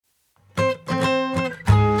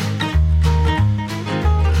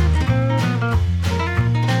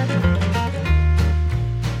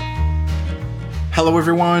Hello,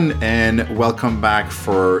 everyone, and welcome back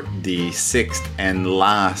for the sixth and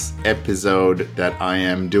last episode that I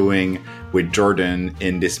am doing with Jordan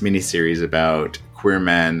in this mini-series about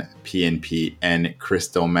Queerman, PNP, and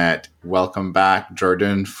Crystal Meth. Welcome back,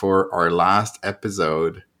 Jordan, for our last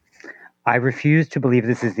episode. I refuse to believe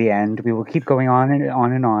this is the end. We will keep going on and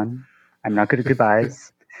on and on. I'm not good at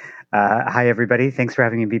goodbyes. Hi, everybody. Thanks for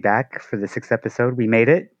having me be back for the sixth episode. We made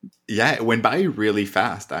it. Yeah, it went by really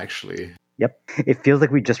fast, actually. Yep. It feels like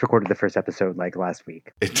we just recorded the first episode like last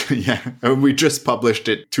week. Yeah, and we just published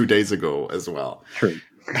it 2 days ago as well. True.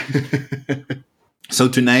 So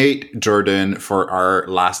tonight, Jordan, for our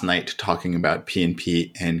last night talking about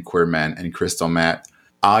PNP and Queerman and Crystal Meth,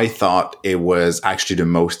 I thought it was actually the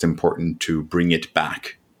most important to bring it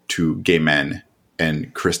back to gay men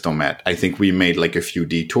and crystal meth. I think we made like a few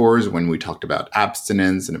detours when we talked about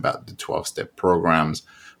abstinence and about the 12-step programs,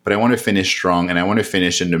 but I want to finish strong, and I want to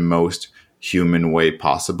finish in the most human way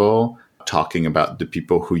possible, talking about the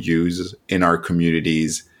people who use in our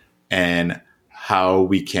communities and how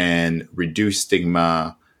we can reduce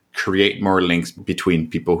stigma, create more links between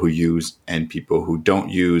people who use and people who don't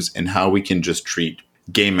use, and how we can just treat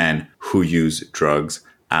gay men who use drugs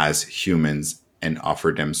as humans and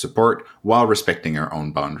offer them support while respecting our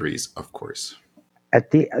own boundaries, of course. At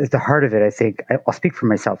the heart of it, I think, I'll speak for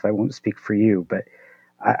myself. I won't speak for you, but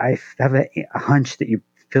I have a hunch that you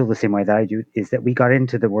feel the same way that I do, is that we got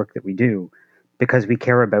into the work that we do because we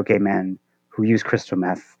care about gay men who use crystal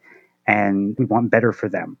meth, and we want better for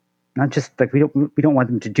them. Not just like we don't want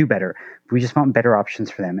them to do better, but we just want better options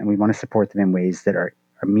for them, and we want to support them in ways that are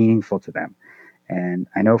meaningful to them. And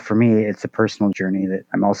I know for me, it's a personal journey that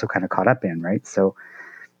I'm also kind of caught up in, right? So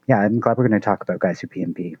yeah, I'm glad we're going to talk about guys who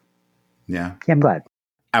PNP. Yeah, I'm glad.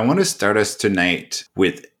 I want to start us tonight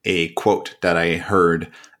with a quote that I heard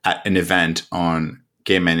at an event on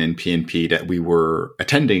gay men and PNP that we were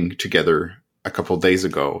attending together a couple of days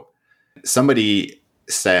ago. Somebody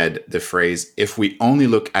said the phrase, "If we only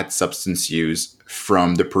look at substance use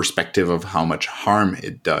from the perspective of how much harm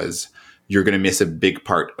it does, you're going to miss a big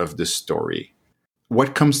part of the story."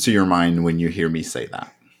 What comes to your mind when you hear me say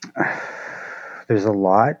that? There's a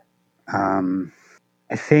lot.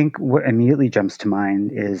 I think what immediately jumps to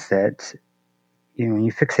mind is that, when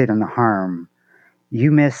you fixate on the harm,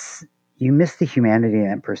 you miss the humanity in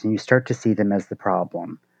that person. You start to see them as the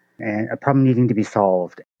problem, and a problem needing to be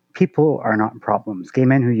solved. People are not problems. Gay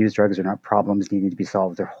men who use drugs are not problems needing to be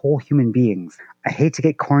solved. They're whole human beings. I hate to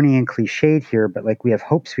get corny and cliched here, but like, we have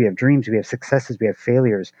hopes, we have dreams, we have successes, we have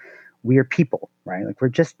failures. We are people, right? Like, we're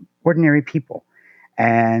just ordinary people.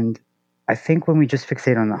 And I think when we just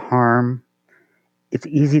fixate on the harm, it's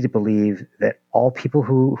easy to believe that all people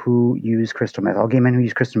who use crystal meth, all gay men who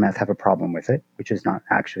use crystal meth, have a problem with it, which is not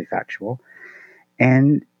actually factual.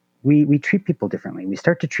 And we treat people differently. We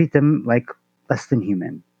start to treat them like less than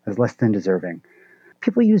human, as less than deserving.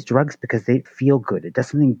 People use drugs because they feel good. It does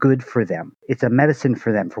something good for them. It's a medicine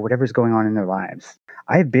for them, for whatever's going on in their lives.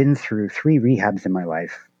 I've been through 3 rehabs in my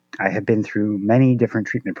life. I have been through many different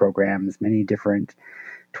treatment programs, many different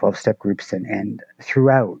 12-step groups, and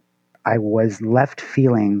throughout, I was left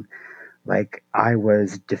feeling like I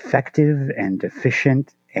was defective and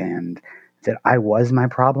deficient, and that I was my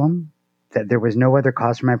problem, that there was no other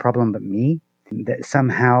cause for my problem but me, that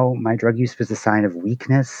somehow my drug use was a sign of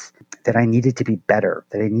weakness, that I needed to be better,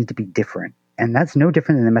 that I needed to be different. And that's no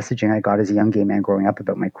different than the messaging I got as a young gay man growing up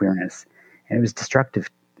about my queerness. And it was destructive.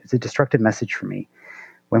 It's a destructive message for me.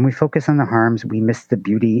 When we focus on the harms, we miss the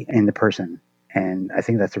beauty in the person. And I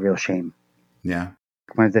think that's a real shame. Yeah.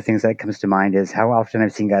 One of the things that comes to mind is how often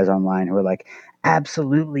I've seen guys online who are like,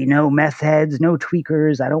 absolutely no meth heads, no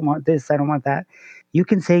tweakers. I don't want this. I don't want that. You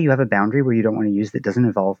can say you have a boundary where you don't want to use that doesn't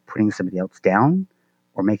involve putting somebody else down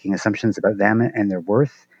or making assumptions about them and their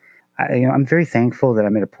worth. I'm very thankful that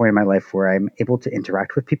I'm at a point in my life where I'm able to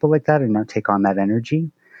interact with people like that and not take on that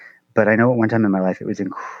energy. But I know at one time in my life, it was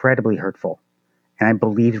incredibly hurtful. And I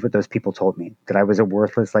believed what those people told me, that I was a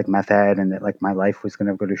worthless like meth head and that like my life was going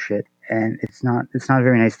to go to shit. And it's not a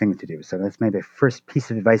very nice thing to do. So that's maybe the first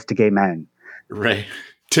piece of advice to gay men. Right.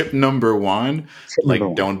 Tip number one,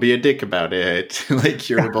 don't be a dick about it. Like,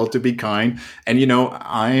 you're about to be kind. And,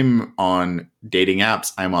 I'm on dating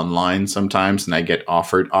apps. I'm online sometimes and I get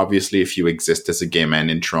offered, obviously, if you exist as a gay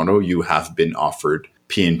man in Toronto, you have been offered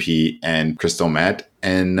PNP and crystal meth.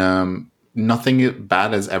 And, nothing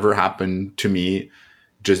bad has ever happened to me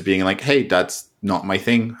just being like, hey, that's not my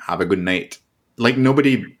thing. Have a good night. Like,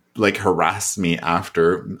 nobody harassed me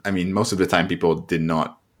after. I mean, most of the time people did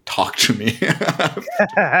not talk to me.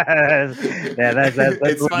 That's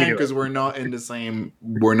it's fine because we're not doing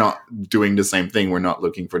the same thing. We're not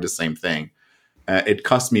looking for the same thing. It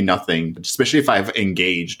costs me nothing, especially if I've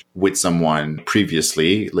engaged with someone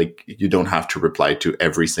previously. Like, you don't have to reply to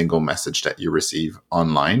every single message that you receive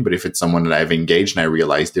online. But if it's someone that I've engaged and I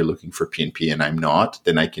realize they're looking for PNP and I'm not,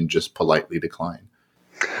 then I can just politely decline.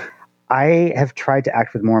 I have tried to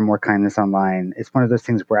act with more and more kindness online. It's one of those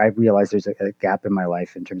things where I realize there's a gap in my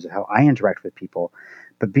life in terms of how I interact with people.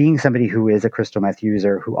 But being somebody who is a crystal meth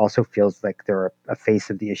user, who also feels like they're a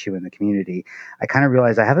face of the issue in the community, I kind of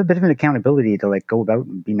realize I have a bit of an accountability to like go about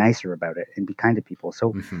and be nicer about it and be kind to people.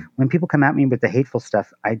 So when people come at me with the hateful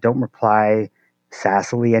stuff, I don't reply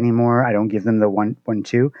sassily anymore. I don't give them the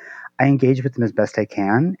 1-2. I engage with them as best I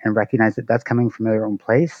can and recognize that that's coming from their own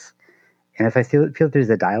place. And if I feel there's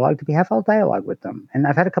a dialogue to be had, I'll dialogue with them. And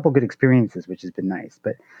I've had a couple good experiences, which has been nice.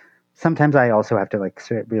 But sometimes I also have to like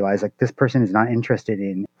sort of realize like this person is not interested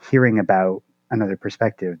in hearing about another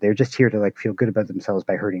perspective. They're just here to like feel good about themselves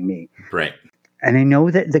by hurting me. Right. And I know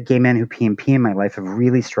that the gay men who PNP in my life have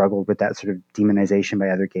really struggled with that sort of demonization by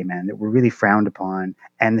other gay men that were really frowned upon.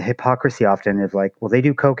 And the hypocrisy often of like, well, they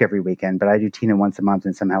do coke every weekend, but I do Tina once a month,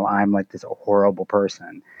 and somehow I'm like this horrible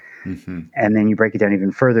person. And then you break it down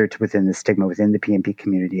even further to within the stigma within the PNP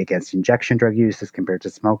community against injection drug use as compared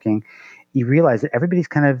to smoking. You realize that everybody's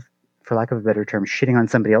kind of, for lack of a better term, shitting on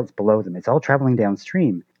somebody else below them. It's all traveling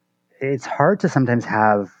downstream. It's hard to sometimes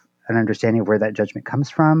have an understanding of where that judgment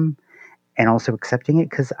comes from and also accepting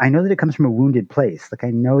it, because I know that it comes from a wounded place. Like,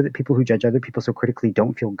 I know that people who judge other people so critically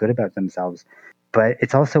don't feel good about themselves, but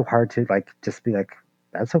it's also hard to like just be like,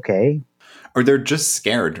 that's okay. Or they're just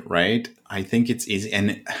scared, right? I think it's easy.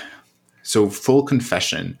 And so, full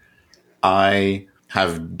confession, I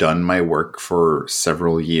have done my work for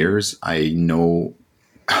several years. I know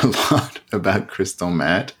a lot about crystal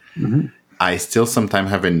meth. I still sometimes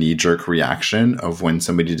have a knee-jerk reaction of when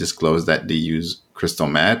somebody discloses that they use crystal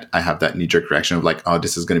meth. I have that knee-jerk reaction of like, oh,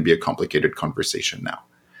 this is going to be a complicated conversation now.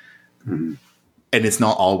 And it's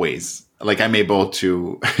not always. Like, I'm able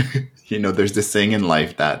to, there's this saying in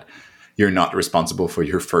life that you're not responsible for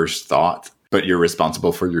your first thought, but you're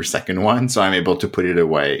responsible for your second one. So I'm able to put it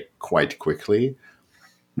away quite quickly.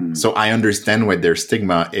 So I understand why there's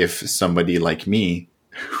stigma if somebody like me,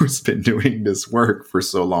 who's been doing this work for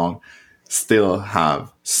so long, still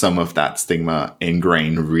have some of that stigma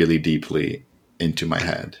ingrained really deeply into my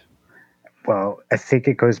head. Well, I think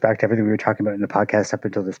it goes back to everything we were talking about in the podcast up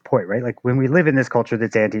until this point, right? Like, when we live in this culture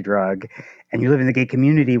that's anti-drug, and you live in the gay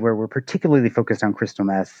community where we're particularly focused on crystal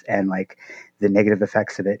meth and like the negative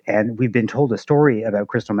effects of it, and we've been told a story about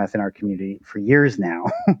crystal meth in our community for years now,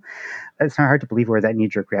 it's not hard to believe where that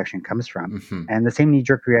knee-jerk reaction comes from. And the same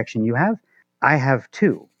knee-jerk reaction you have, I have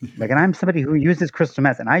too. Like, and I'm somebody who uses crystal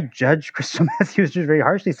meth, and I judge crystal meth users very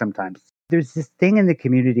harshly sometimes. There's this thing in the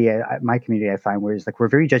community, my community, I find, where it's like we're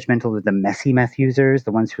very judgmental of the messy meth users,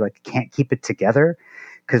 the ones who like can't keep it together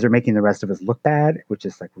because they're making the rest of us look bad, which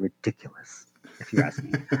is like ridiculous, if you ask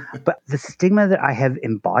me. But the stigma that I have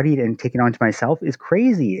embodied and taken onto myself is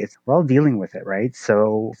crazy. We're all dealing with it, right?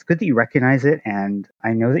 So it's good that you recognize it. And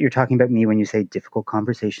I know that you're talking about me when you say difficult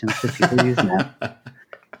conversations with people who use meth,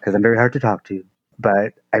 because I'm very hard to talk to.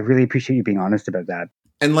 But I really appreciate you being honest about that.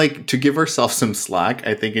 And like, to give ourselves some slack,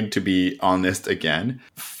 I think, and to be honest again,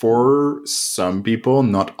 for some people,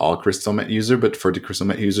 not all crystal meth user, but for the crystal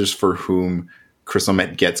meth users for whom crystal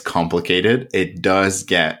meth gets complicated, it does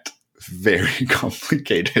get very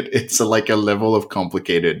complicated. It's like a level of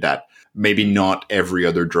complicated that maybe not every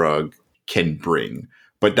other drug can bring.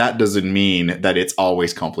 But that doesn't mean that it's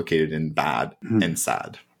always complicated and bad and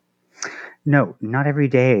sad. No, not every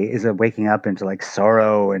day is a waking up into like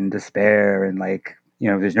sorrow and despair and like,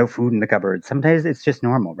 there's no food in the cupboard. Sometimes it's just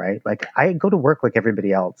normal, right? Like, I go to work like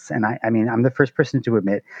everybody else. And I mean, I'm the first person to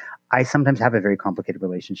admit I sometimes have a very complicated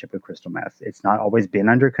relationship with crystal meth. It's not always been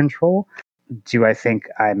under control. Do I think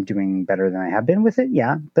I'm doing better than I have been with it?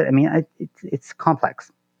 Yeah. But I mean, it's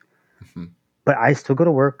complex. But I still go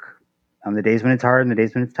to work on the days when it's hard and the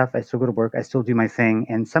days when it's tough. I still go to work. I still do my thing.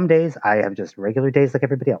 And some days I have just regular days like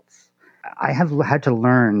everybody else. I have had to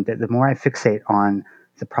learn that the more I fixate on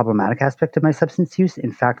the problematic aspect of my substance use,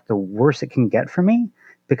 in fact, the worse it can get for me,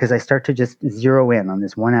 because I start to just zero in on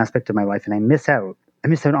this one aspect of my life and I miss out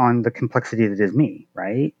on the complexity that is me,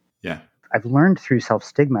 right? Yeah. I've learned through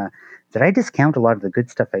self-stigma that I discount a lot of the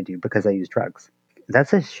good stuff I do because I use drugs.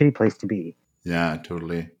 That's a shitty place to be. Yeah,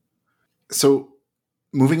 totally. So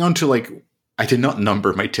moving on to like, I did not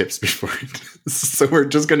number my tips before. So we're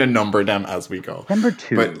just going to number them as we go. Number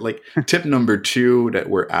 2. But like tip number 2 that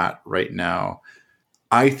we're at right now,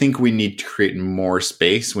 I think we need to create more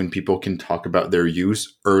space when people can talk about their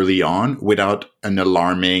use early on without an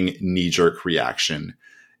alarming knee-jerk reaction.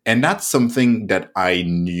 And that's something that I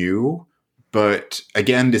knew, But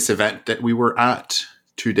again, this event that we were at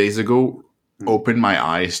 2 days ago opened my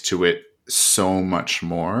eyes to it so much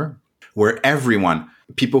more, where everyone,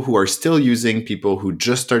 people who are still using, people who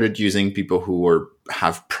just started using, people who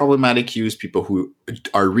have problematic use, people who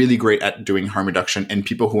are really great at doing harm reduction, and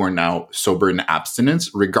people who are now sober in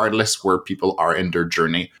abstinence, regardless where people are in their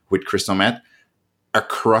journey with crystal meth,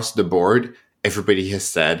 across the board, everybody has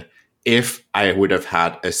said, if I would have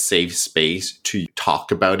had a safe space to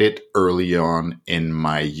talk about it early on in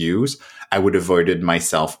my use, I would have avoided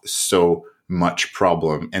myself so much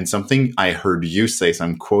problem. And something I heard you say, so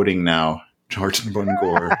I'm quoting now, Jordan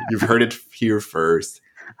Bungor, you've heard it here first.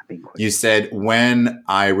 You said, when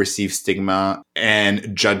I receive stigma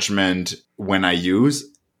and judgment when I use,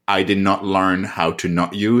 I did not learn how to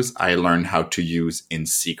not use. I learned how to use in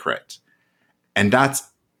secret. And that's,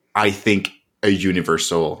 I think, a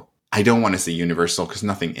universal, I don't want to say universal because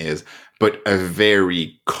nothing is, but a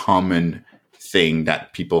very common thing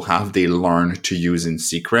that people have. They learn to use in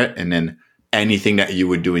secret, and then anything that you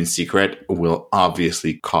would do in secret will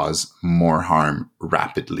obviously cause more harm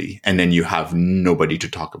rapidly. And then you have nobody to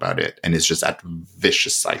talk about it. And it's just that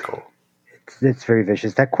vicious cycle. It's very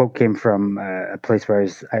vicious. That quote came from a place where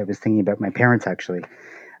I was thinking about my parents, actually.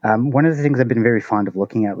 One of the things I've been very fond of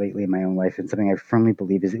looking at lately in my own life, and something I firmly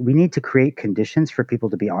believe, is that we need to create conditions for people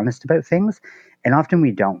to be honest about things. And often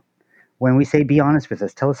we don't. When we say, be honest with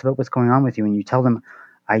us, tell us about what's going on with you, and you tell them,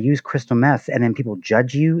 I use crystal meth, and then people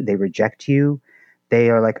judge you, they reject you. They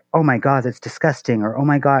are like, oh my God, that's disgusting. Or, oh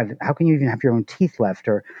my God, how can you even have your own teeth left?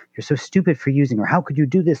 Or, you're so stupid for using. Or, how could you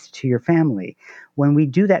do this to your family? When we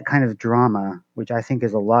do that kind of drama, which I think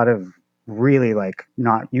is a lot of really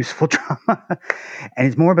not useful drama, and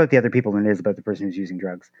it's more about the other people than it is about the person who's using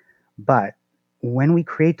drugs. But when we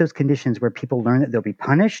create those conditions where people learn that they'll be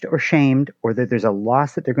punished or shamed, or that there's a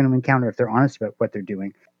loss that they're going to encounter if they're honest about what they're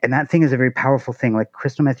doing, and that thing is a very powerful thing. Like,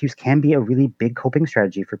 crystal meth use can be a really big coping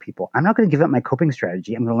strategy for people. I'm not going to give up my coping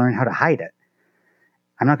strategy. I'm going to learn how to hide it.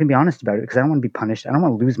 I'm not going to be honest about it because I don't want to be punished. I don't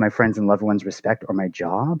want to lose my friends' and loved ones' respect or my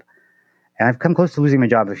job. And I've come close to losing my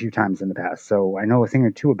job a few times in the past, so I know a thing or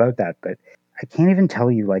two about that. But I can't even tell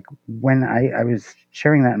you, when I was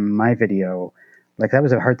sharing that in my video, that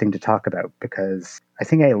was a hard thing to talk about because I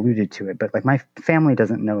think I alluded to it, but my family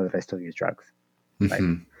doesn't know that I still use drugs.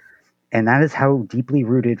 Mm-hmm. And that is how deeply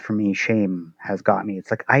rooted for me shame has got me.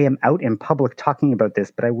 It's I am out in public talking about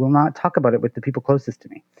this, but I will not talk about it with the people closest to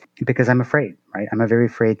me because I'm afraid, right? I'm very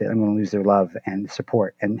afraid that I'm going to lose their love and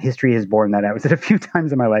support. And history has borne that out. That a few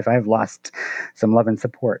times in my life, I have lost some love and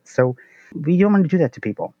support. So we don't want to do that to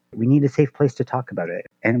people. We need a safe place to talk about it.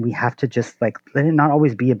 And we have to just let it not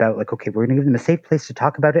always be about okay, we're going to give them a safe place to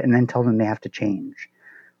talk about it and then tell them they have to change.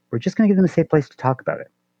 We're just going to give them a safe place to talk about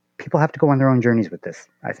it. People have to go on their own journeys with this,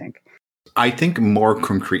 I think. I think more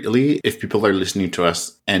concretely, if people are listening to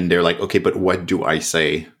us and they're like, okay, but what do I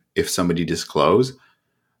say if somebody discloses?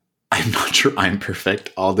 I'm not sure I'm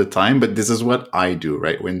perfect all the time, but this is what I do,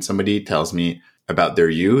 right? When somebody tells me about their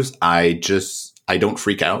use, I don't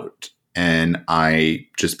freak out. And I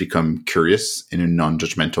just become curious in a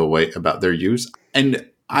non-judgmental way about their use. And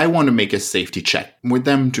I want to make a safety check with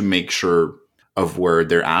them to make sure of where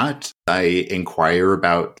they're at. I inquire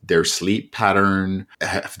about their sleep pattern.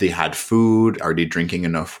 Have they had food? Are they drinking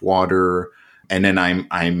enough water? And then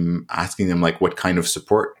I'm asking them what kind of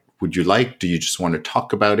support would you like? Do you just want to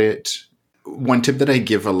talk about it? One tip that I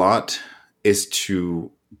give a lot is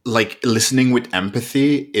to listening with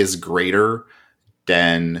empathy is greater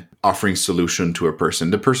than offering solution to a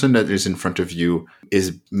person. The person that is in front of you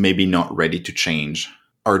is maybe not ready to change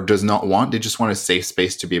or does not want, they just want a safe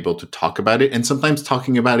space to be able to talk about it. And sometimes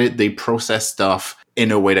talking about it, they process stuff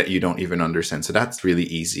in a way that you don't even understand. So that's really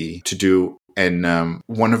easy to do. And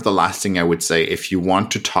one of the last thing I would say, if you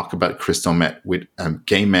want to talk about crystal meth with a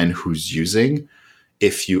gay man who's using,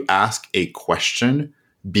 if you ask a question,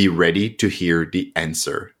 be ready to hear the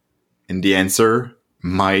answer. And the answer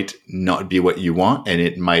might not be what you want, and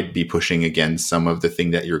it might be pushing against some of the thing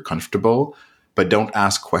that you're comfortable, but don't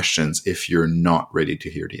ask questions if you're not ready to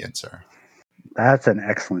hear the answer. That's an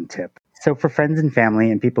excellent tip. So for friends and family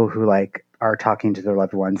and people who are talking to their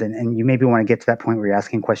loved ones, and you maybe want to get to that point where you're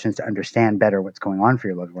asking questions to understand better what's going on for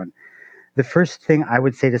your loved one, the first thing I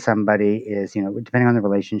would say to somebody is, depending on the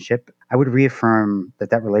relationship, I would reaffirm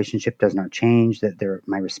that relationship does not change, that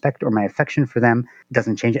my respect or my affection for them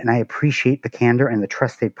doesn't change. And I appreciate the candor and the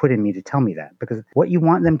trust they put in me to tell me that. Because what you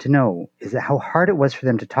want them to know is that how hard it was for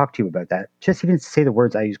them to talk to you about that. Just even to say the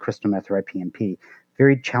words, I use crystal meth or PNP,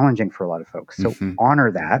 very challenging for a lot of folks. So honor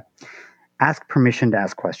that. ask permission to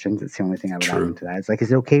ask questions. It's the only thing I would add True. into that. It's like,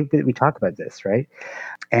 is it okay that we talk about this, right?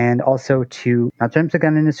 And also to not jump the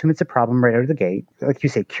gun and assume it's a problem right out of the gate. Like you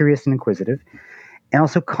say, curious and inquisitive. And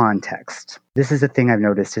also context. This is a thing I've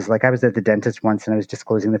noticed is like I was at the dentist once and I was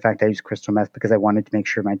disclosing the fact I used crystal meth because I wanted to make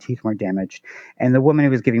sure my teeth weren't damaged. And the woman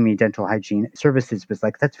who was giving me dental hygiene services was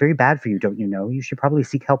like, that's very bad for you, don't you know? You should probably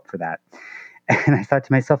seek help for that. And I thought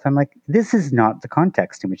to myself, I'm like, this is not the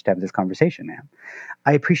context in which to have this conversation, ma'am.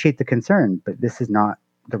 I appreciate the concern, but this is not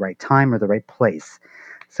the right time or the right place.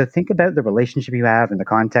 So think about the relationship you have and the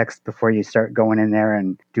context before you start going in there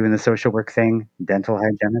and doing the social work thing, dental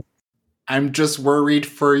hygienist. I'm just worried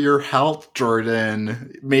for your health,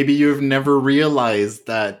 Jordan. Maybe you've never realized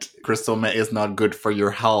that crystal meth is not good for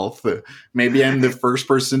your health. Maybe I'm the first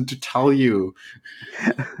person to tell you.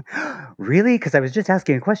 Really? Because I was just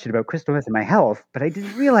asking a question about crystal meth and my health, but I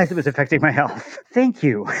didn't realize it was affecting my health. Thank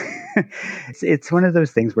you. It's one of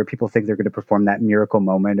those things where people think they're going to perform that miracle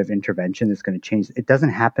moment of intervention that's going to change. It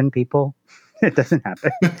doesn't happen, people. It doesn't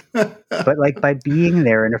happen. But like by being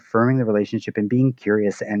there and affirming the relationship and being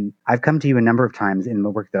curious, and I've come to you a number of times in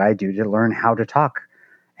the work that I do to learn how to talk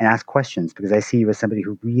and ask questions because I see you as somebody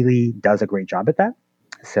who really does a great job at that.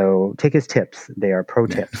 So take his tips. They are pro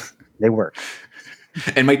tips. They work.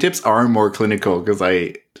 And my tips are more clinical because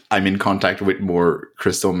I'm in contact with more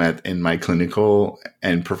crystal meth in my clinical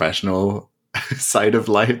and professional side of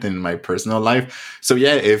life than my personal life. So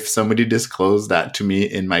yeah, if somebody disclosed that to me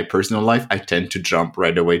in my personal life, I tend to jump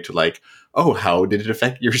right away to like, oh, how did it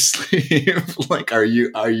affect your sleep? Like, are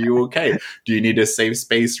you okay? Do you need a safe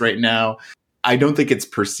space right now? I don't think it's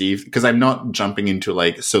perceived because I'm not jumping into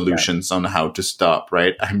like solutions on how to stop,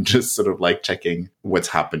 right? I'm just sort of like checking what's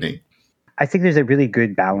happening. I think there's a really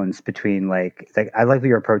good balance between like I like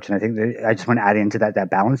your approach, and I think that I just want to add into that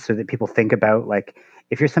balance so that people think about like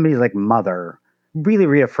if you're somebody's like mother, really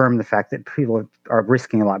reaffirm the fact that people are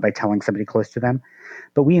risking a lot by telling somebody close to them.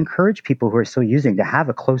 But we encourage people who are still using to have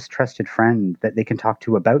a close, trusted friend that they can talk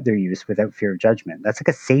to about their use without fear of judgment. That's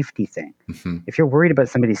like a safety thing. Mm-hmm. If you're worried about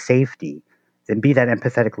somebody's safety, then be that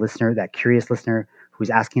empathetic listener, that curious listener who's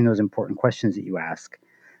asking those important questions that you ask,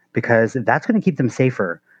 because that's going to keep them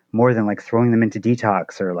safer more than like throwing them into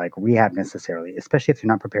detox or like rehab necessarily, especially if they're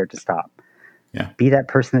not prepared to stop. Yeah. Be that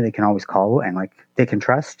person that they can always call and like they can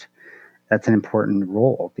trust. That's an important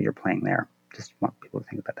role that you're playing there. Just want people to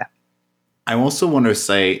think about that. I also want to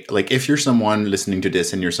say, like, if you're someone listening to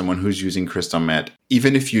this and you're someone who's using crystal meth,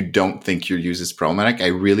 even if you don't think your use is problematic, I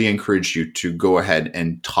really encourage you to go ahead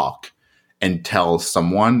and talk and tell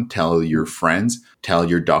someone, tell your friends, tell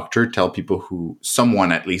your doctor, tell people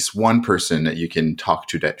someone, at least one person that you can talk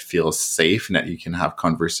to that feels safe and that you can have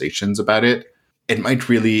conversations about it. It might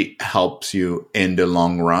really help you in the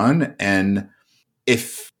long run. And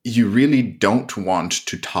if you really don't want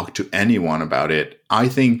to talk to anyone about it, I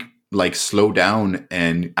think like slow down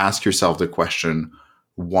and ask yourself the question,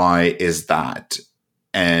 why is that?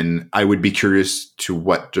 And I would be curious to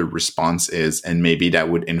what the response is. And maybe that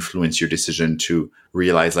would influence your decision to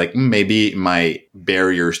realize like maybe my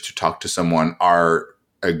barriers to talk to someone are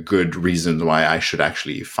a good reason why I should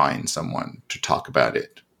actually find someone to talk about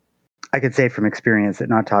it. I could say from experience that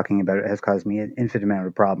not talking about it has caused me an infinite amount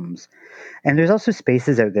of problems. And there's also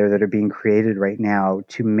spaces out there that are being created right now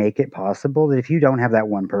to make it possible that if you don't have that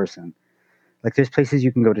one person, like there's places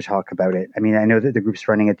you can go to talk about it. I mean, I know that the group's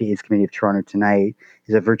running at the AIDS Committee of Toronto tonight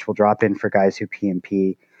is a virtual drop-in for guys who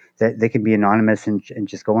PNP, that they can be anonymous and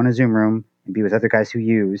just go on a Zoom room and be with other guys who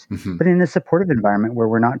use, but in a supportive environment where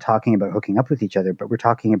we're not talking about hooking up with each other, but we're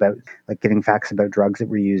talking about like getting facts about drugs that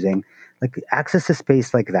we're using, like access to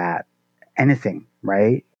space like that, anything,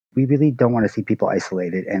 right? We really don't want to see people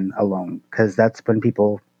isolated and alone because that's when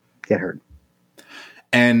people get hurt.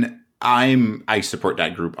 And I support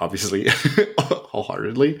that group, obviously,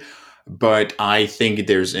 wholeheartedly. But I think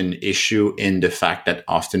there's an issue in the fact that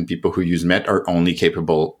often people who use meth are only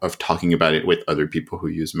capable of talking about it with other people who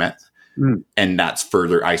use meth. And that's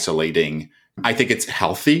further isolating. I think it's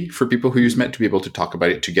healthy for people who use meth to be able to talk about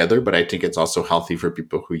it together, but I think it's also healthy for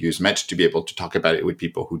people who use meth to be able to talk about it with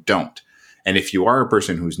people who don't. And if you are a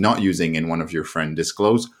person who's not using and one of your friends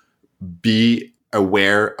disclose, be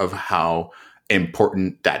aware of how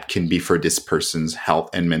important that can be for this person's health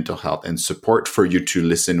and mental health and support, for you to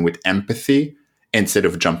listen with empathy instead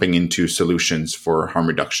of jumping into solutions for harm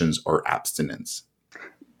reductions or abstinence.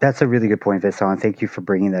 That's a really good point, Vincent. Thank you for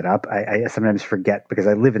bringing that up. I sometimes forget because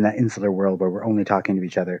I live in that insular world where we're only talking to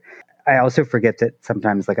each other. I also forget that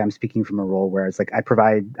sometimes like I'm speaking from a role where it's like I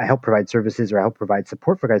help provide services or I help provide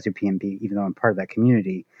support for guys who PNP, even though I'm part of that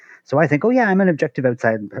community. So I think, oh yeah, I'm an objective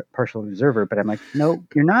outside partial observer, but I'm like, no,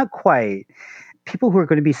 you're not quite. people who are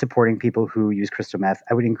going to be supporting people who use crystal meth,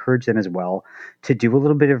 I would encourage them as well to do a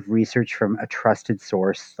little bit of research from a trusted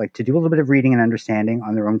source, like to do a little bit of reading and understanding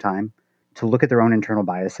on their own time, to look at their own internal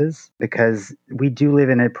biases, because we do live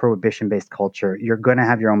in a prohibition-based culture. You're going to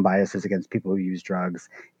have your own biases against people who use drugs.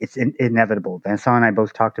 It's inevitable. Vincent and I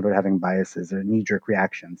both talked about having biases or knee-jerk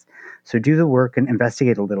reactions. So do the work and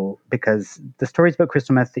investigate a little, because the stories about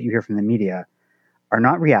crystal meth that you hear from the media are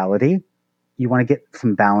not reality. You want to get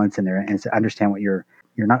some balance in there and to understand what you're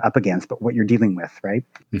not up against, but what you're dealing with, right?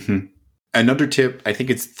 Mm-hmm. Another tip, I think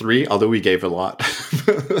it's 3, although we gave a lot.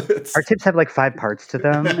 Our tips have like 5 parts to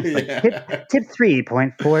them. It's like tip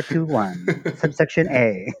 3.421, subsection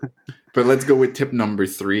A. But let's go with tip number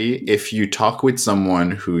 3. If you talk with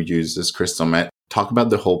someone who uses crystal meth, talk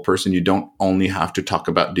about the whole person. You don't only have to talk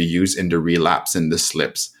about the use and the relapse and the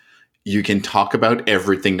slips. You can talk about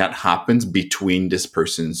everything that happens between this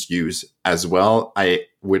person's use as well. I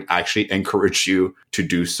would actually encourage you to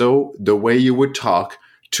do so the way you would talk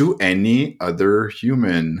to any other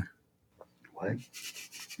human.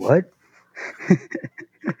 What?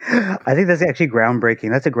 I think that's actually groundbreaking.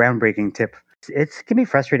 That's a groundbreaking tip. It can be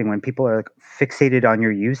frustrating when people are like fixated on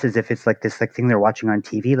your use as if it's like this like thing they're watching on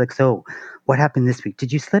TV. Like, so what happened this week?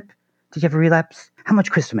 Did you slip? Did you have a relapse? How much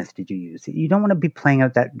crystal meth did you use? You don't want to be playing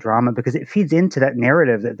out that drama because it feeds into that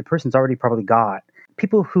narrative that the person's already probably got.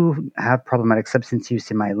 People who have problematic substance use,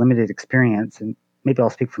 in my limited experience, and maybe I'll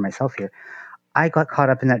speak for myself here, I got caught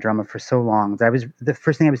up in that drama for so long that the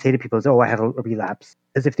first thing I would say to people is, oh, I had a relapse,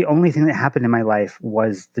 as if the only thing that happened in my life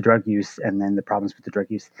was the drug use and then the problems with the drug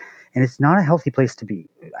use. And it's not a healthy place to be.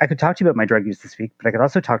 I could talk to you about my drug use this week, but I could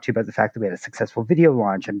also talk to you about the fact that we had a successful video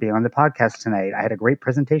launch and being on the podcast tonight. I had a great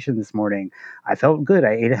presentation this morning. I felt good.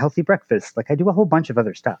 I ate a healthy breakfast. Like, I do a whole bunch of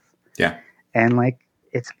other stuff. Yeah. And like,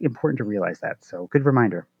 it's important to realize that. So good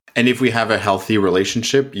reminder. And if we have a healthy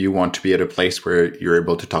relationship, you want to be at a place where you're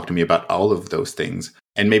able to talk to me about all of those things.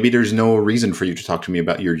 And maybe there's no reason for you to talk to me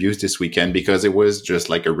about your use this weekend because it was just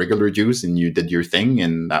like a regular use and you did your thing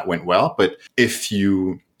and that went well. But if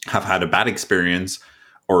you have had a bad experience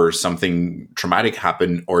or something traumatic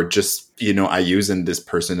happened, or just, I use in this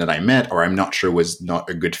person that I met, or I'm not sure was not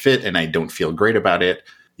a good fit and I don't feel great about it,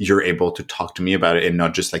 you're able to talk to me about it and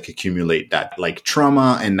not just like accumulate that like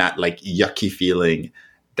trauma and that like yucky feeling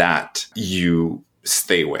that you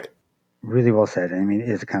stay with. Really well said. I mean, it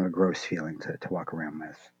is a kind of a gross feeling to walk around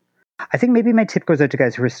with. I think maybe my tip goes out to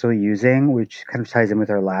guys who are still using, which kind of ties in with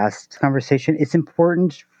our last conversation. It's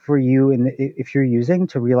important for you, if you're using,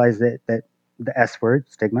 to realize that the S word,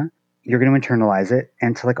 stigma, you're going to internalize it,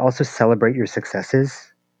 and to like also celebrate your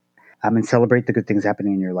successes and celebrate the good things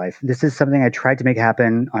happening in your life. This is something I tried to make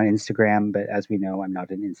happen on Instagram, but as we know, I'm not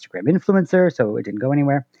an Instagram influencer, so it didn't go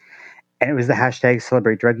anywhere. And it was the hashtag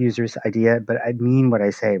celebrate drug users idea, but I mean what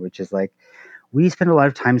I say, which is like, we spend a lot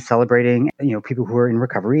of time celebrating, people who are in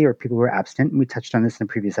recovery or people who are abstinent. And we touched on this in a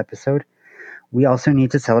previous episode. We also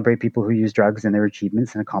need to celebrate people who use drugs and their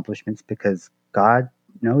achievements and accomplishments, because God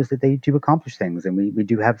knows that they do accomplish things and we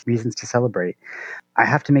do have reasons to celebrate. I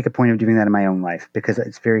have to make a point of doing that in my own life because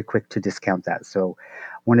it's very quick to discount that. So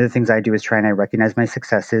one of the things I do is try and I recognize my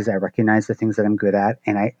successes. I recognize the things that I'm good at.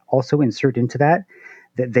 And I also insert into that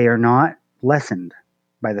they are not lessened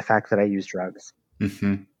by the fact that I use drugs.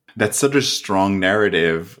 Mm-hmm. That's such a strong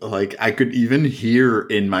narrative. Like, I could even hear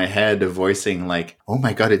in my head a voicing like, oh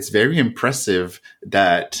my God, it's very impressive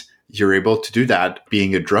that you're able to do that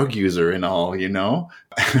being a drug user and all,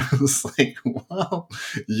 I was like, well,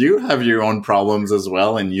 you have your own problems as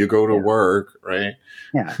well and you go to work, right?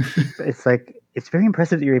 Yeah. It's like, it's very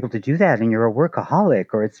impressive that you're able to do that and you're a workaholic,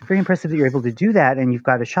 or it's very impressive that you're able to do that and you've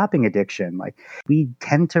got a shopping addiction. Like, we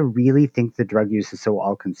tend to really think the drug use is so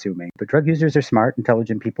all-consuming. But drug users are smart,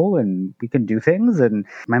 intelligent people, and we can do things. And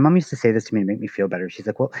my mom used to say this to me to make me feel better. She's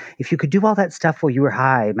like, well, if you could do all that stuff while you were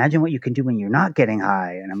high, imagine what you can do when you're not getting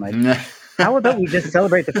high. And I'm like, how about we just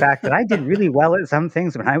celebrate the fact that I did really well at some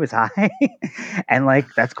things when I was high? And like,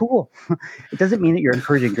 that's cool. It doesn't mean that you're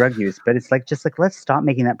encouraging drug use, but it's like, just like, let's stop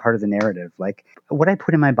making that part of the narrative. Like, what I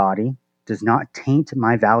put in my body does not taint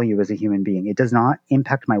my value as a human being. It does not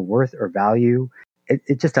impact my worth or value.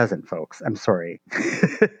 It just doesn't, folks. I'm sorry.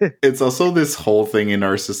 It's also this whole thing in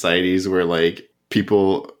our societies where like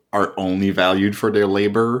people are only valued for their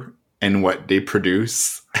labor and what they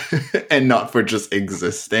produce and not for just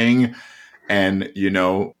existing and,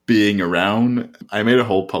 being around. I made a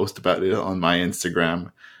whole post about it on my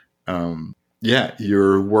Instagram.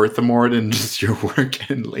 You're worth more than just your work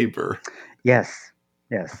and labor. Yes.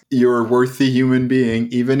 You're a worthy human being,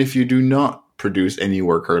 even if you do not produce any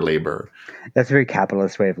work or labor. That's a very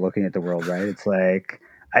capitalist way of looking at the world, right? It's like,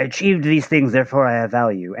 I achieved these things, therefore I have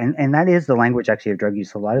value. And that is the language actually of drug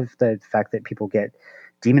use. A lot of the fact that people get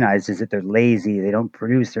demonized is that they're lazy, they don't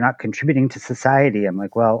produce, they're not contributing to society. I'm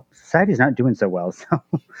like, well, society's not doing so well. So,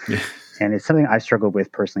 Yeah. and it's something I've struggled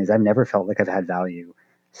with personally, is I've never felt like I've had value.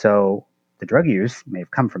 So the drug use may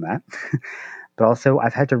have come from that. But also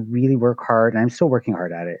I've had to really work hard, and I'm still working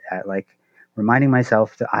hard at it, at like reminding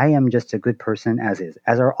myself that I am just a good person as is,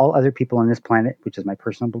 as are all other people on this planet, which is my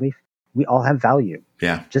personal belief. We all have value.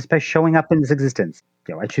 Yeah. Just by showing up in this existence.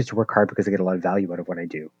 I choose to work hard because I get a lot of value out of what I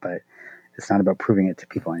do, but it's not about proving it to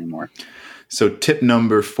people anymore. So tip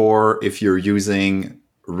number 4, if you're using,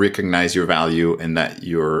 recognize your value and that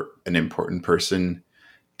you're an important person.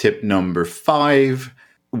 Tip number 5,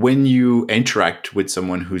 when you interact with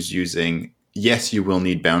someone who's using, yes, you will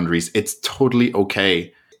need boundaries. It's totally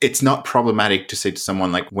okay. It's not problematic to say to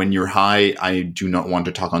someone like, when you're high, I do not want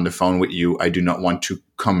to talk on the phone with you. I do not want to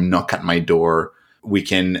come knock at my door. We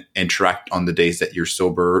can interact on the days that you're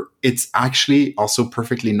sober. It's actually also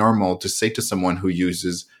perfectly normal to say to someone who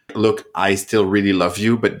uses, look, I still really love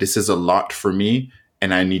you, but this is a lot for me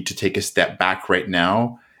and I need to take a step back right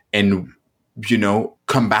now. And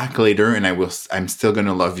come back later and I'm still going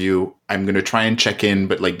to love you. I'm going to try and check in,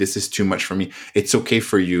 but like, this is too much for me. It's okay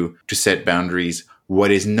for you to set boundaries.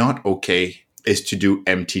 What is not okay is to do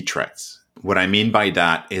empty threats. What I mean by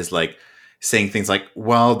that is like saying things like,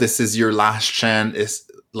 well, this is your last chance. It's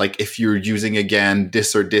like, if you're using again,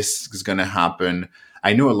 this or this is going to happen.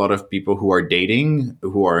 I know a lot of people who are dating,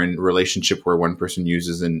 who are in a relationship where one person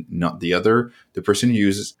uses and not the other. The person who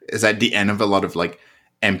uses is at the end of a lot of like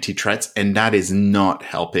empty threats, and that is not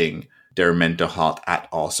helping their mental health at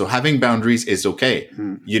all. So having boundaries is okay.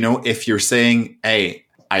 If you're saying, hey,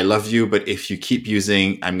 I love you, but if you keep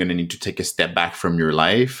using, I'm going to need to take a step back from your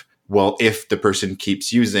life. Well, if the person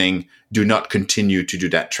keeps using, do not continue to do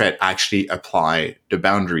that threat. Actually apply the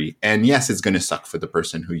boundary. And yes, it's going to suck for the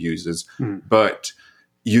person who uses, but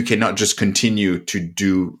you cannot just continue to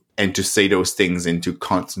do and to say those things and to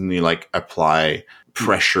constantly like apply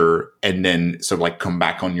pressure and then sort of like come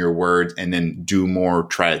back on your word and then do more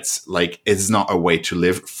threats. Like, it's not a way to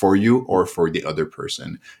live for you or for the other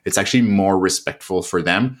person. It's actually more respectful for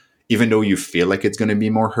them. Even though you feel like it's going to be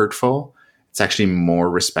more hurtful, it's actually more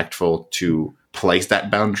respectful to place that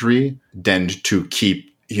boundary than to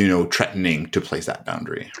keep, threatening to place that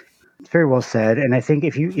boundary. It's very well said. And I think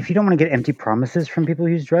if you don't want to get empty promises from people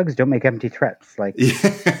who use drugs, don't make empty threats. Like,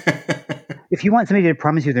 if you want somebody to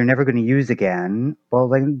promise you they're never going to use again, well,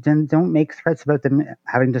 then don't make threats about them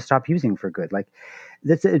having to stop using for good. Like,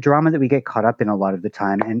 that's a drama that we get caught up in a lot of the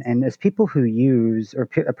time. And as people who use, or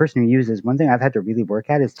a person who uses, one thing I've had to really work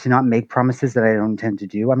at is to not make promises that I don't intend to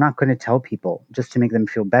do. I'm not going to tell people just to make them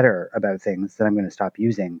feel better about things that I'm going to stop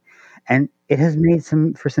using. And it has made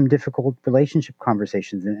for some difficult relationship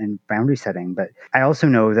conversations and boundary setting. But I also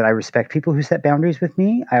know that I respect people who set boundaries with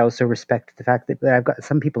me. I also respect the fact that I've got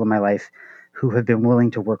some people in my life who have been willing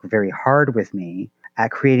to work very hard with me at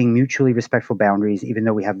creating mutually respectful boundaries, even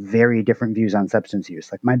though we have very different views on substance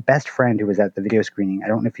use. Like my best friend who was at the video screening, I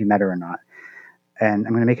don't know if you met her or not. And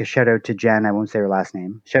I'm going to make a shout out to Jen. I won't say her last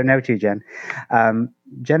name. Shout out to you, Jen.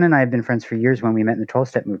 Jen and I have been friends for years when we met in the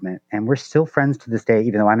 12-step movement. And we're still friends to this day,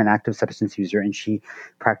 even though I'm an active substance user and she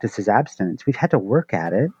practices abstinence. We've had to work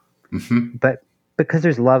at it. But because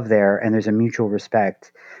there's love there and there's a mutual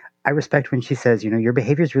respect, I respect when she says, your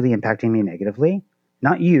behavior is really impacting me negatively.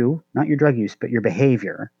 Not you, not your drug use, but your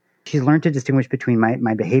behavior. She's learned to distinguish between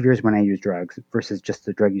my behaviors when I use drugs versus just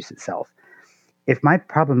the drug use itself. If my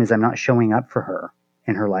problem is I'm not showing up for her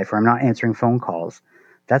in her life or I'm not answering phone calls,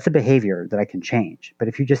 that's a behavior that I can change. But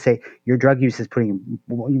if you just say your drug use is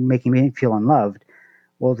making me feel unloved,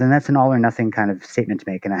 well, then that's an all or nothing kind of statement to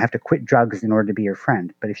make. And I have to quit drugs in order to be your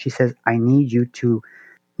friend. But if she says, I need you to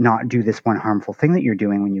not do this one harmful thing that you're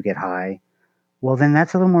doing when you get high, well, then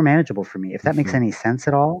that's a little more manageable for me. If that makes any sense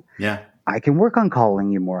at all, I can work on calling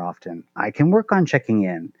you more often. I can work on checking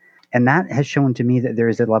in. And that has shown to me that there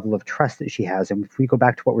is a level of trust that she has. And if we go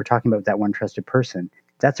back to what we're talking about, that one trusted person,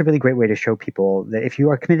 that's a really great way to show people that if you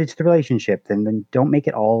are committed to the relationship, then don't make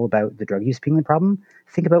it all about the drug use being the problem.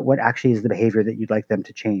 Think about what actually is the behavior that you'd like them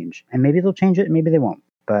to change. And maybe they'll change it and maybe they won't.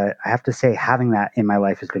 But I have to say, having that in my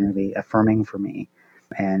life has been really affirming for me.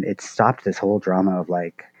 And it stopped this whole drama of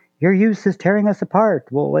like, your use is tearing us apart.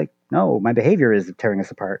 Well, like, no, my behavior is tearing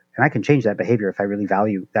us apart. And I can change that behavior if I really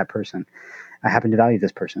value that person. I happen to value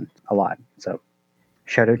this person a lot. So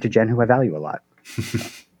shout out to Jen, who I value a lot.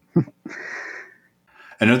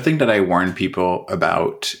 Another thing that I warn people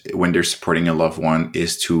about when they're supporting a loved one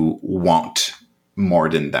is to want more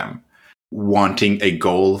than them. Wanting a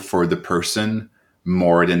goal for the person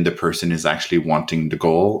more than the person is actually wanting the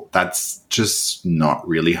goal. That's just not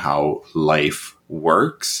really how life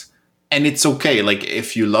works. And it's okay. Like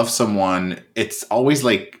if you love someone, it's always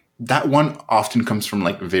like that one often comes from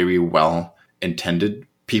like very well intended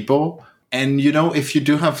people. And, you know, if you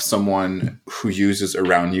do have someone who uses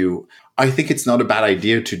around you, I think it's not a bad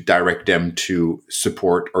idea to direct them to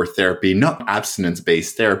support or therapy, not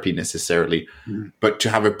abstinence-based therapy necessarily, but to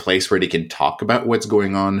have a place where they can talk about what's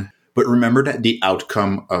going on. But remember that the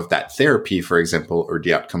outcome of that therapy, for example, or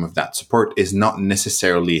the outcome of that support is not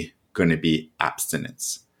necessarily going to be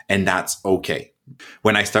abstinence. And that's okay.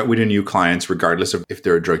 When I start with a new client, regardless of if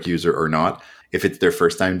they're a drug user or not, if it's their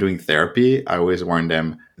first time doing therapy, I always warn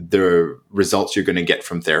them the results you're going to get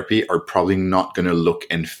from therapy are probably not going to look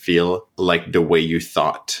and feel like the way you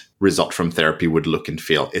thought result from therapy would look and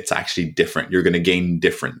feel. It's actually different. You're going to gain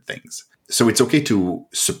different things. So it's okay to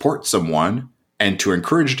support someone and to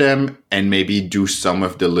encourage them and maybe do some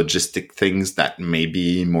of the logistic things that may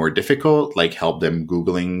be more difficult, like help them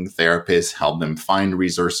Googling therapists, help them find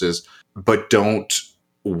resources, but don't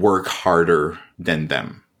work harder than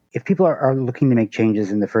them. If people are looking to make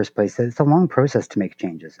changes in the first place, it's a long process to make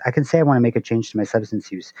changes. I can say I want to make a change to my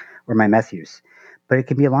substance use or my meth use, but it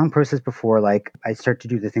can be a long process before like I start to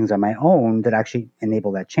do the things on my own that actually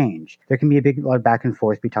enable that change. There can be a lot of back and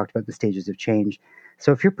forth. We talked about the stages of change.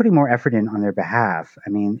 So if you're putting more effort in on their behalf, I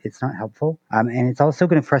mean, it's not helpful. And it's also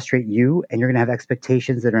going to frustrate you, and you're going to have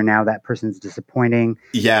expectations that are now that person's disappointing.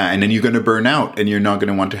 Yeah, and then you're going to burn out and you're not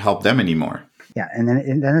going to want to help them anymore. Yeah, and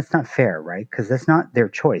then it's not fair, right? Because that's not their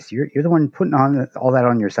choice. You're the one putting on all that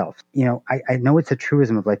on yourself. You know, I know it's a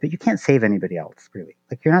truism of life, but you can't save anybody else, really.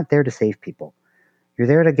 Like, you're not there to save people. You're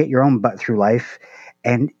there to get your own butt through life,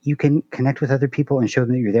 and you can connect with other people and show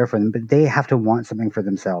them that you're there for them, but they have to want something for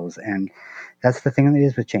themselves. And that's the thing that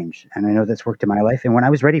is with change. And I know that's worked in my life. And when I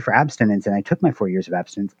was ready for abstinence, and I took my 4 years of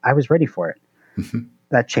abstinence, I was ready for it.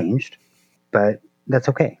 That changed, but that's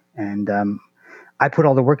okay. And I put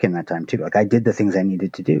all the work in that time too. Like I did the things I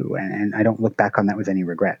needed to do, and I don't look back on that with any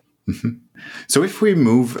regret. So if we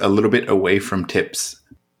move a little bit away from tips,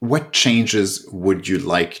 what changes would you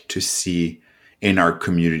like to see in our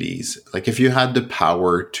communities? Like if you had the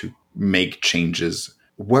power to make changes,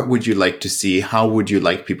 what would you like to see? How would you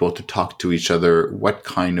like people to talk to each other? What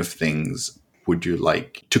kind of things would you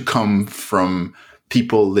like to come from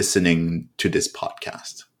people listening to this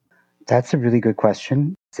podcast? That's a really good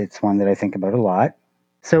question. It's one that I think about a lot.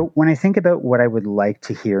 So when I think about what I would like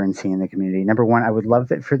to hear and see in the community, number one, I would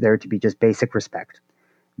love it for there to be just basic respect.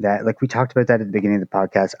 That, like we talked about that at the beginning of the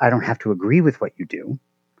podcast, I don't have to agree with what you do,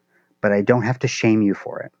 but I don't have to shame you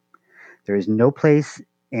for it. There is no place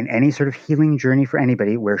in any sort of healing journey for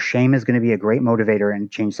anybody where shame is going to be a great motivator and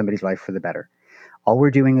change somebody's life for the better. All we're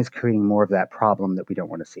doing is creating more of that problem that we don't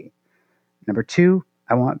want to see. Number two,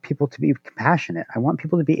 I want people to be compassionate. I want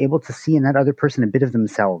people to be able to see in that other person a bit of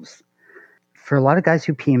themselves. For a lot of guys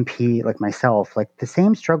who PNP, like myself, like the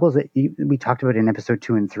same struggles that we talked about in episode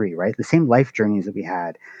 2 and 3, right? The same life journeys that we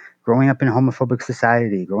had, growing up in a homophobic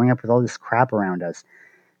society, growing up with all this crap around us.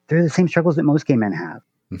 They're the same struggles that most gay men have.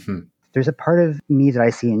 Mm-hmm. There's a part of me that I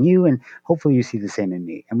see in you, and hopefully you see the same in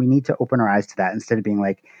me. And we need to open our eyes to that instead of being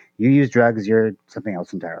like, you use drugs, you're something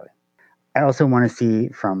else entirely. I also want to see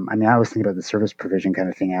I always think about the service provision kind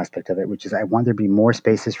of thing aspect of it, which is I want there to be more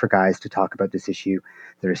spaces for guys to talk about this issue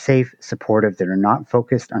that are safe, supportive, that are not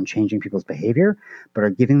focused on changing people's behavior, but are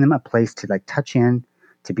giving them a place to like touch in,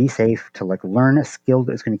 to be safe, to like learn a skill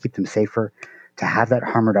that's going to keep them safer, to have that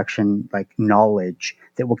harm reduction like knowledge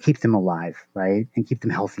that will keep them alive, right? And keep them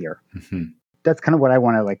healthier. Mm-hmm. That's kind of what I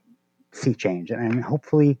want to like see change. And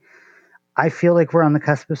hopefully I feel like we're on the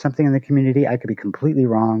cusp of something in the community. I could be completely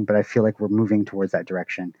wrong, but I feel like we're moving towards that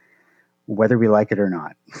direction, whether we like it or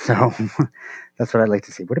not. So that's what I'd like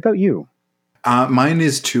to see. What about you? Mine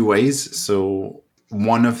is two ways. So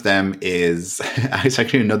one of them is, it's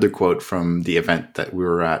actually another quote from the event that we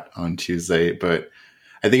were at on Tuesday, but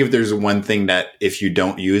I think if there's one thing that if you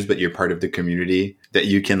don't use, but you're part of the community that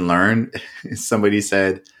you can learn, somebody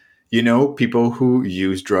said, you know, people who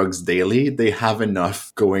use drugs daily, they have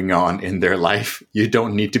enough going on in their life. You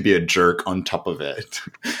don't need to be a jerk on top of it.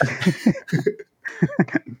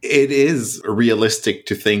 It is realistic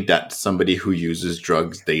to think that somebody who uses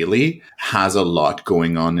drugs daily has a lot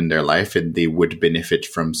going on in their life and they would benefit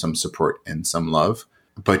from some support and some love.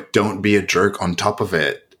 But don't be a jerk on top of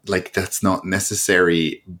it. Like, that's not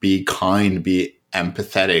necessary. Be kind, be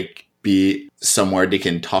empathetic, be somewhere they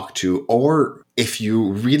can talk to, or if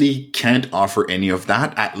you really can't offer any of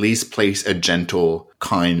that, at least place a gentle,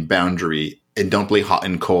 kind boundary and don't play hot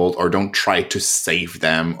and cold, or don't try to save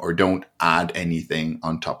them, or don't add anything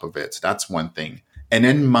on top of it. So that's one thing. And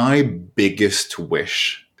then my biggest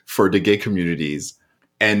wish for the gay communities,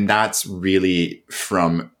 and that's really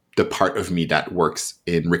from the part of me that works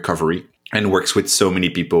in recovery and works with so many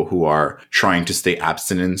people who are trying to stay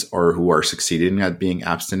abstinent or who are succeeding at being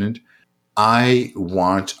abstinent. I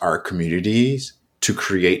want our communities to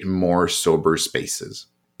create more sober spaces.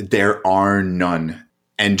 There are none.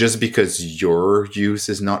 And just because your use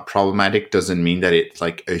is not problematic doesn't mean that it's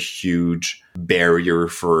like a huge barrier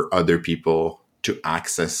for other people to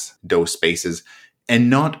access those spaces. And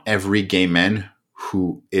not every gay man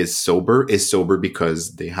who is sober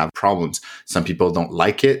because they have problems. Some people don't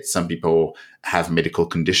like it. Some people have medical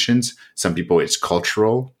conditions. Some people it's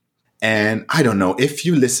cultural. And I don't know, if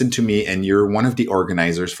you listen to me and you're one of the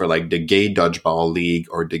organizers for like the Gay Dodgeball League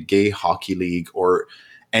or the Gay Hockey League or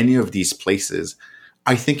any of these places,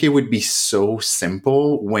 I think it would be so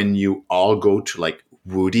simple when you all go to like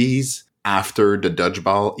Woody's after the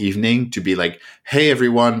dodgeball evening to be like, hey,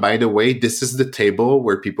 everyone, by the way, this is the table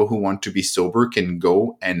where people who want to be sober can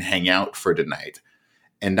go and hang out for the night.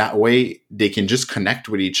 And that way they can just connect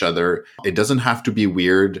with each other. It doesn't have to be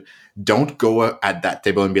weird. Don't go at that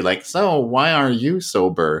table and be like, so why are you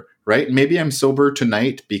sober? Right? Maybe I'm sober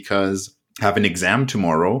tonight because I have an exam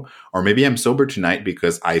tomorrow. Or maybe I'm sober tonight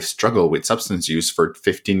because I've struggled with substance use for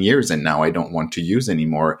 15 years and now I don't want to use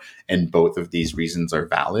anymore. And both of these reasons are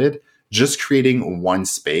valid. Just creating one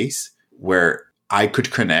space where I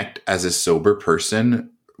could connect as a sober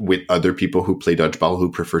person with other people who play dodgeball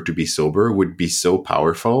who prefer to be sober would be so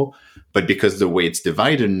powerful. But because the way it's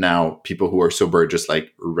divided now, people who are sober are just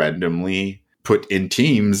like randomly put in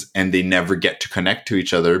teams and they never get to connect to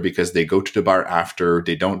each other because they go to the bar after,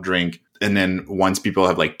 they don't drink. And then once people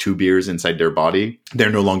have like 2 beers inside their body, they're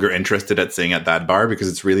no longer interested at staying at that bar because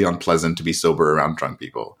it's really unpleasant to be sober around drunk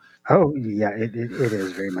people. Oh, yeah, it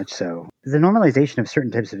is very much so. The normalization of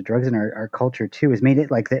certain types of drugs in our culture, too, has made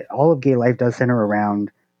it like that all of gay life does center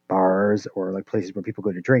around bars or like places where people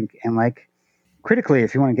go to drink. And like critically,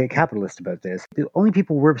 if you want to get capitalist about this, the only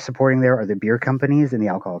people we're supporting there are the beer companies and the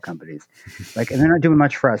alcohol companies. And they're not doing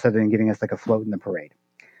much for us other than giving us like a float in the parade.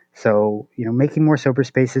 So, making more sober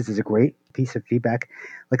spaces is a great piece of feedback.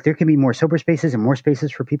 Like there can be more sober spaces and more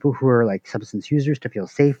spaces for people who are like substance users to feel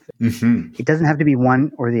safe. Mm-hmm. It doesn't have to be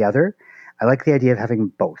one or the other. I like the idea of having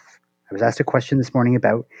both. I was asked a question this morning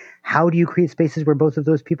about how do you create spaces where both of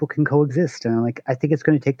those people can coexist? And I'm like, I think it's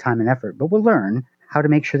going to take time and effort, but we'll learn how to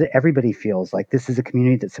make sure that everybody feels like this is a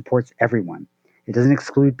community that supports everyone. It doesn't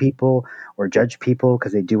exclude people or judge people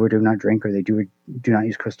because they do or do not drink or they do or do not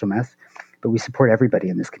use crystal meth. But we support everybody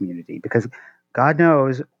in this community because God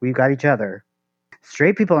knows we've got each other.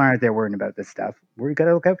 Straight people aren't there worrying about this stuff. We've got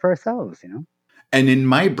to look out for ourselves, And in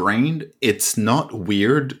my brain, it's not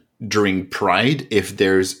weird during Pride if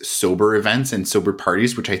there's sober events and sober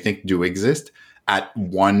parties, which I think do exist at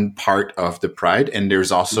one part of the Pride. And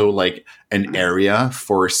there's also like an area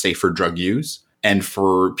for safer drug use and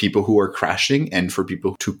for people who are crashing and for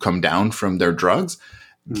people to come down from their drugs.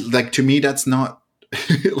 Like to me, that's not,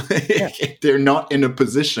 they're not in a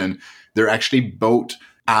position. They're actually both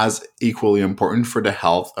as equally important for the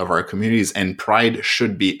health of our communities. And Pride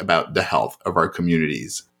should be about the health of our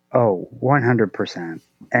communities. Oh, 100%.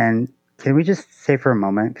 And can we just say for a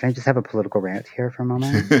moment, can I just have a political rant here for a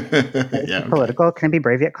moment? Yeah, political. Okay. Can it be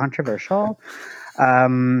brave yet controversial?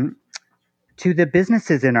 To the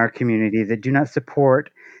businesses in our community that do not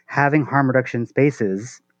support having harm reduction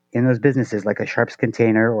spaces in those businesses, like a Sharps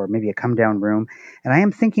container or maybe a come down room. And I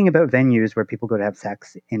am thinking about venues where people go to have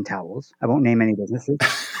sex in towels. I won't name any businesses.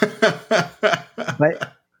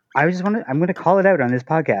 But I'm going to call it out on this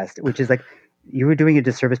podcast, which is like, you were doing a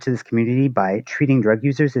disservice to this community by treating drug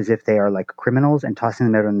users as if they are like criminals and tossing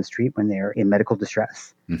them out on the street when they are in medical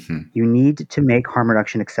distress. Mm-hmm. You need to make harm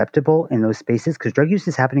reduction acceptable in those spaces because drug use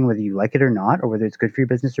is happening whether you like it or not, or whether it's good for your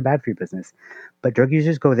business or bad for your business. But drug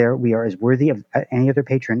users go there. We are as worthy of any other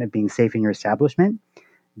patron of being safe in your establishment.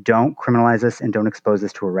 Don't criminalize us and don't expose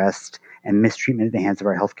us to arrest and mistreatment at the hands of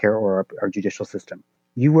our healthcare or our judicial system.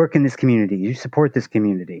 You work in this community. You support this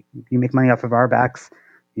community. You make money off of our backs.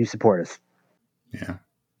 You support us. Yeah.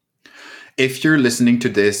 If you're listening to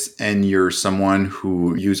this and you're someone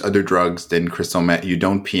who uses other drugs than crystal meth, you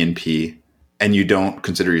don't PNP, and you don't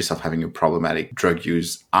consider yourself having a problematic drug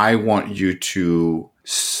use, I want you to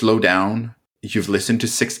slow down. You've listened to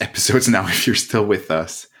 6 episodes now if you're still with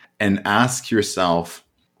us, and ask yourself,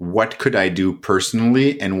 what could I do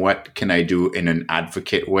personally and what can I do in an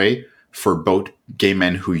advocate way for both gay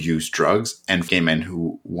men who use drugs and gay men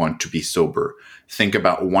who want to be sober. Think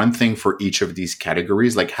about one thing for each of these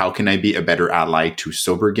categories, like how can I be a better ally to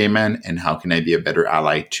sober gay men, and how can I be a better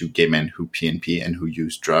ally to gay men who PNP and who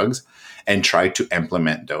use drugs, and try to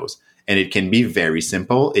implement those. And it can be very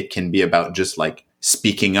simple. It can be about just like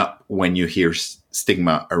speaking up when you hear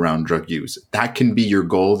stigma around drug use. That can be your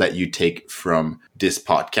goal that you take from this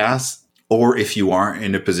podcast. Or if you are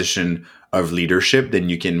in a position of leadership, then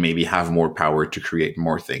you can maybe have more power to create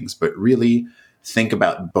more things. But really think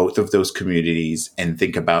about both of those communities and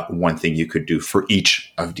think about one thing you could do for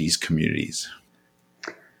each of these communities.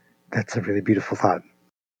 That's a really beautiful thought.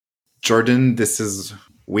 Jordan, this is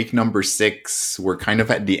week number 6. We're kind of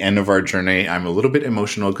at the end of our journey. I'm a little bit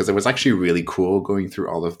emotional because it was actually really cool going through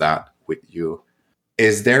all of that with you.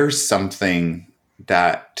 Is there something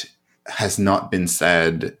that has not been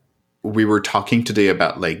said? We were talking today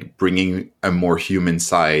about like bringing a more human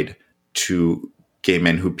side to gay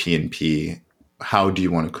men who PNP. How do you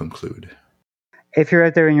want to conclude? If you're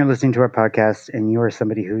out there and you're listening to our podcast and you are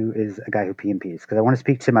somebody who is a guy who PNPs, because I want to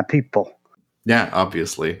speak to my people. Yeah,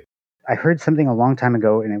 obviously. I heard something a long time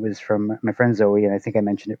ago, and it was from my friend Zoe, and I think I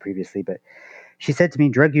mentioned it previously, but she said to me,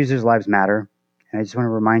 drug users' lives matter. And I just want to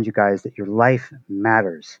remind you guys that your life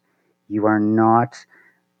matters. You are not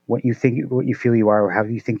what you think, what you feel you are, or how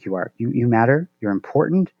you think you are. You matter. You're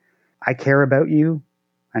important. I care about you.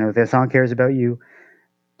 I know Vincent cares about you.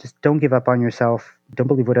 Just don't give up on yourself. Don't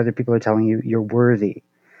believe what other people are telling you. You're worthy.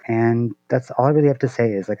 And that's all I really have to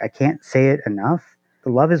say is like, I can't say it enough. The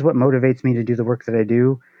love is what motivates me to do the work that I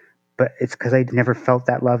do. But it's because I never felt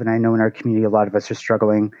that love. And I know in our community, a lot of us are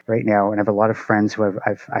struggling right now. And I have a lot of friends who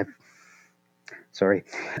I've sorry.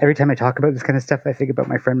 Every time I talk about this kind of stuff, I think about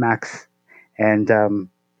my friend Max. And,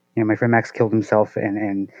 my friend Max killed himself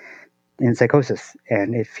and in psychosis.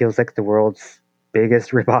 And it feels like the world's biggest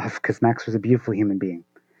ripoff because Max was a beautiful human being.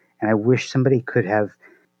 And I wish somebody could have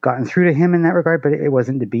gotten through to him in that regard, but it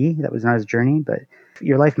wasn't to be. That was not his journey. But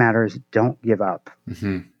your life matters. Don't give up.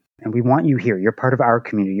 Mm-hmm. And we want you here. You're part of our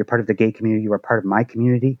community. You're part of the gay community. You are part of my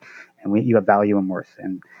community. And you have value and worth.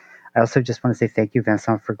 And I also just want to say thank you,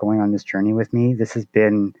 Vincent, for going on this journey with me.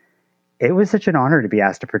 It was such an honor to be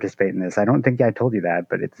asked to participate in this. I don't think I told you that,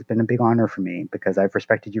 but it's been a big honor for me because I've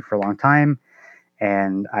respected you for a long time.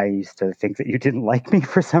 And I used to think that you didn't like me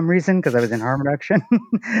for some reason because I was in harm reduction.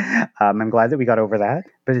 I'm glad that we got over that.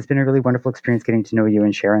 But it's been a really wonderful experience getting to know you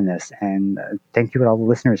and sharing this. And thank you to all the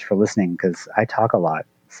listeners for listening because I talk a lot.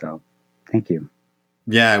 So thank you.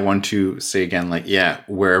 Yeah, I want to say again,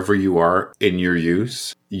 wherever you are in your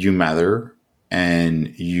use, you matter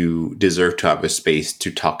and you deserve to have a space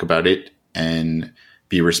to talk about it and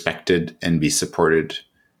be respected and be supported.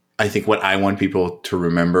 I think what I want people to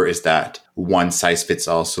remember is that one size fits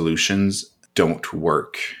all solutions don't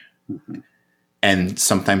work. Mm-hmm. And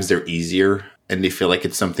sometimes they're easier and they feel like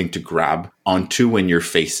it's something to grab onto when you're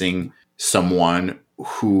facing someone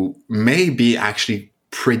who may be actually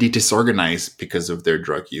pretty disorganized because of their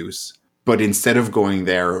drug use. But instead of going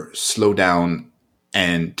there, slow down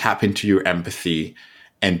and tap into your empathy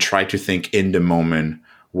and try to think in the moment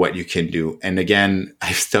what you can do. And again,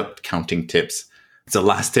 I've stopped counting tips. It's the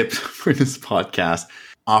last tip for this podcast.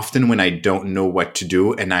 Often when I don't know what to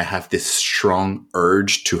do and I have this strong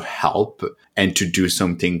urge to help and to do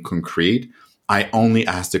something concrete, I only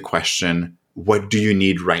ask the question, what do you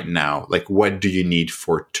need right now? Like, what do you need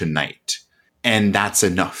for tonight? And that's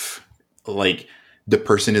enough. Like, the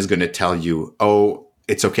person is going to tell you, oh,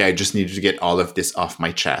 it's okay. I just needed to get all of this off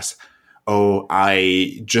my chest. Oh,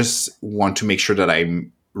 I just want to make sure that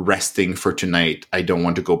I'm resting for tonight. I don't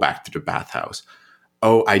want to go back to the bathhouse.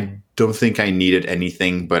 Oh, I don't think I needed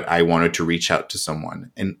anything, but I wanted to reach out to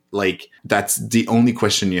someone. And that's the only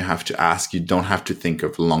question you have to ask. You don't have to think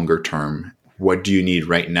of longer term. What do you need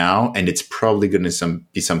right now? And it's probably going to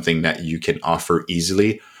be something that you can offer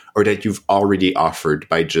easily or that you've already offered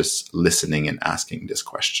by just listening and asking this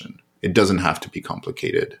question. It doesn't have to be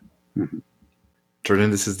complicated. Mm-hmm.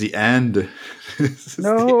 Jordan, this is the end. This is the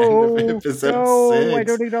end of episode 6. I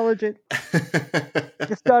don't acknowledge it.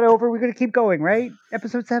 It's not over. We're going to keep going, right?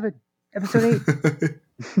 Episode 7. Episode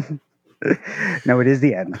 8. No, it is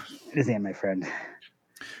the end. It is the end, my friend.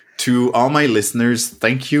 To all my listeners,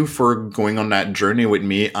 thank you for going on that journey with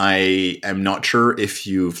me. I am not sure if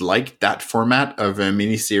you've liked that format of a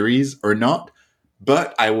mini-series or not,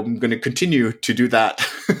 but I'm going to continue to do that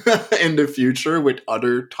in the future with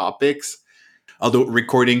other topics. Although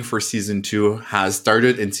recording for season 2 has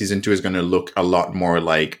started, and season 2 is going to look a lot more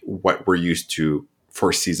like what we're used to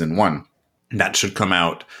for season 1. That should come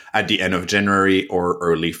out at the end of January or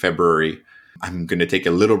early February. I'm going to take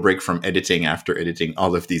a little break from editing after editing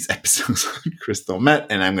all of these episodes on Crystal Met,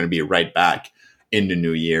 and I'm going to be right back in the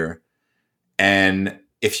new year. And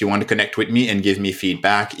if you want to connect with me and give me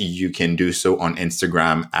feedback, you can do so on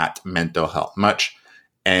Instagram at Mental Health Much.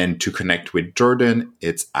 And to connect with Jordan,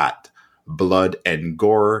 it's at Blood and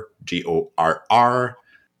Gore, GORR,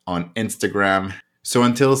 on Instagram. So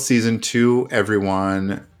until season 2,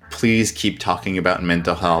 everyone, please keep talking about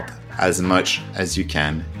mental health as much as you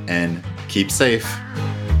can and keep safe.